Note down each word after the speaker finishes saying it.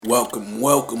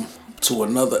Welcome to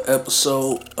another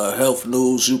episode of Health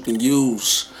News You Can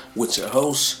Use with your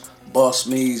host, Boss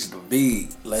Me's the V.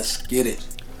 Let's get it.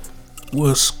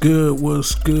 What's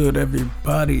good,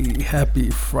 everybody?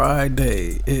 Happy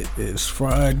Friday. It is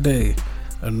Friday.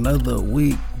 Another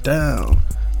week down.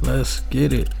 Let's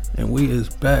get it. And we is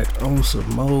back on some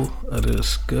more of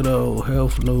this good old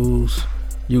health news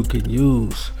you can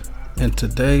use. And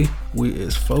today we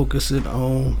is focusing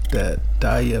on that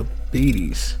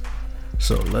diabetes.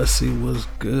 So let's see what's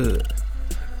good.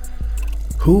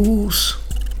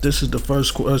 This is the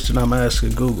first question I'm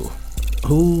asking Google.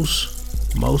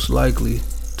 Who's most likely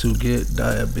to get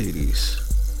diabetes?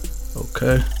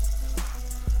 Okay.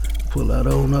 Pull that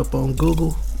on up on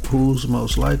Google. Who's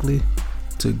most likely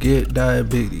to get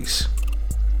diabetes?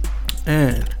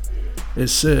 And it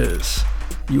says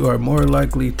you are more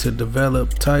likely to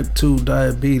develop type 2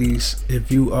 diabetes if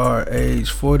you are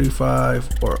age 45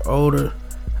 or older,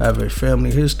 have a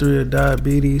family history of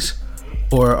diabetes,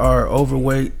 or are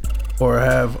overweight or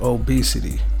have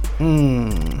obesity.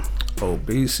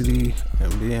 Obesity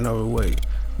and being overweight.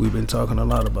 We've been talking a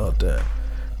lot about that.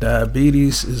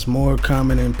 Diabetes is more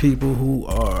common in people who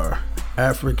are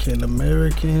African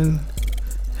American,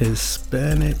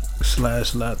 Hispanic /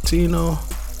 Latino,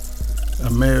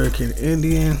 American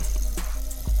Indian,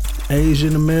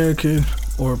 Asian American,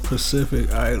 or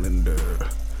Pacific Islander.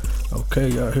 Okay,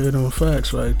 y'all hear them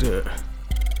facts right there.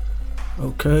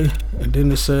 Okay, and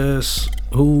then it says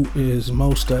who is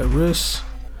most at risk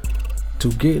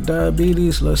to get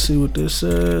diabetes. Let's see what this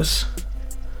says.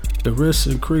 The risks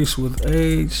increase with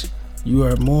age. You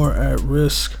are more at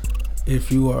risk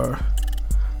if you are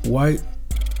white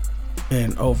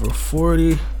and over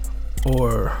 40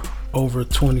 or over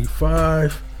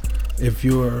 25. If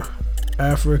you're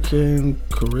African,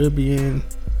 Caribbean,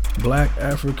 Black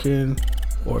African,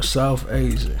 or South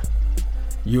Asian,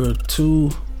 you're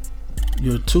 2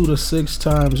 to 6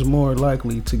 times more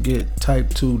likely to get type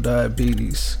 2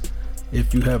 diabetes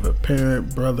if you have a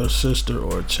parent, brother, sister,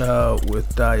 or child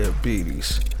with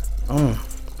diabetes.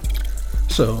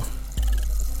 So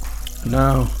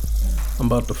now I'm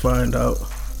about to find out,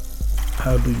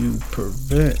 how do you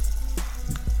prevent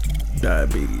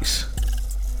diabetes?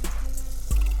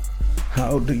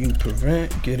 How do you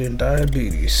prevent getting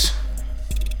diabetes?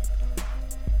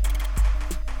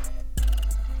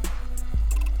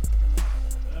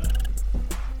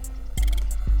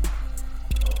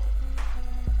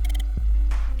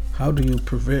 How do you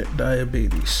prevent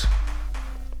diabetes?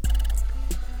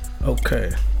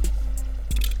 Okay.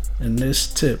 And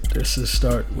this is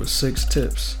start with 6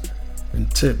 tips.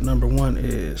 And tip number 1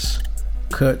 is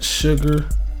cut sugar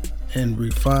and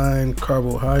refined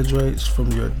carbohydrates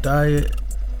from your diet.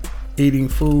 Eating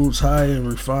foods high in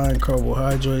refined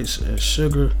carbohydrates and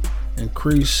sugar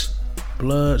increase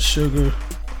blood sugar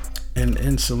and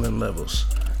insulin levels,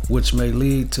 which may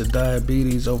lead to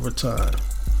diabetes over time.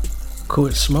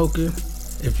 Quit smoking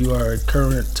if you are a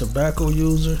current tobacco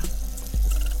user.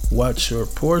 Watch your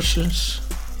portions.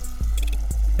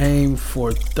 Aim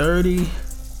for 30.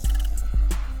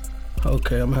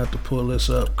 Okay, I'm gonna have to pull this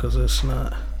up because it's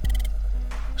not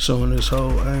showing this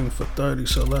whole aim for 30.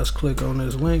 So let's click on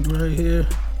this link right here.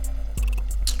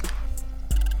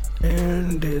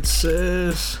 And it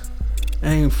says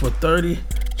aim for 30.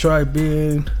 Try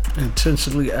being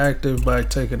intentionally active by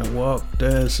taking a walk,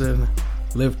 dancing,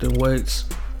 lifting weights,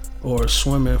 or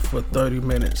swimming for 30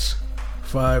 minutes,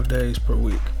 5 days per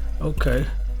week. Okay.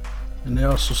 And they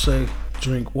also say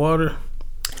drink water.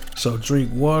 So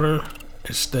drink water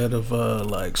instead of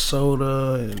like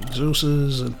soda and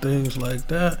juices and things like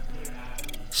that.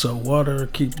 So water will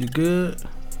keep you good.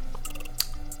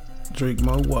 Drink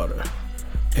more water.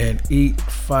 And eat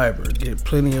fiber. Get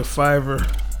plenty of fiber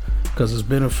because it's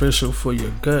beneficial for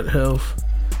your gut health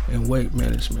and weight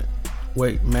management.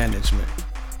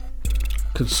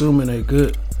 Consuming a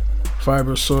good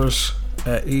fiber source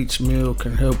at each meal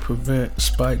can help prevent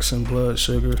spikes in blood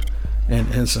sugar and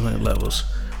insulin levels,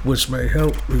 which may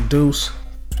help reduce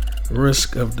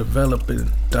risk of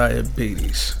developing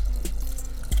diabetes.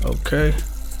 Okay,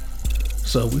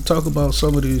 so we talk about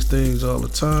some of these things all the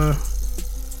time,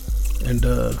 and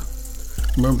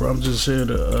remember, I'm just here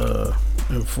to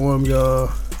inform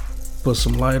y'all, put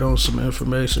some light on some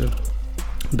information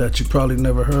that you probably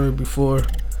never heard before.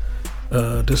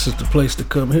 This is the place to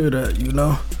come hear that,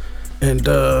 and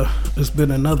it's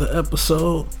been another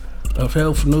episode of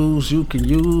health news you can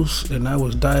use, and that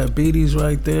was diabetes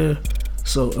right there.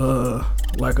 So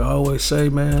like I always say,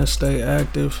 man, stay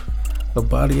active. A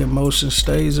body in motion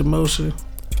stays in motion,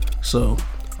 so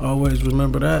always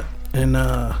remember that. And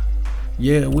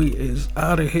Yeah, we is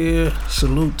out of here.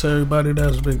 Salute to everybody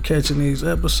that's been catching these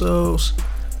episodes.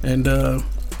 And a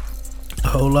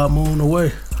whole lot more on the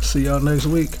way. See y'all next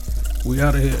week. We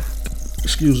out of here.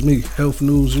 Excuse me, health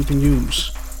news you can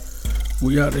use.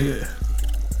 We out of here.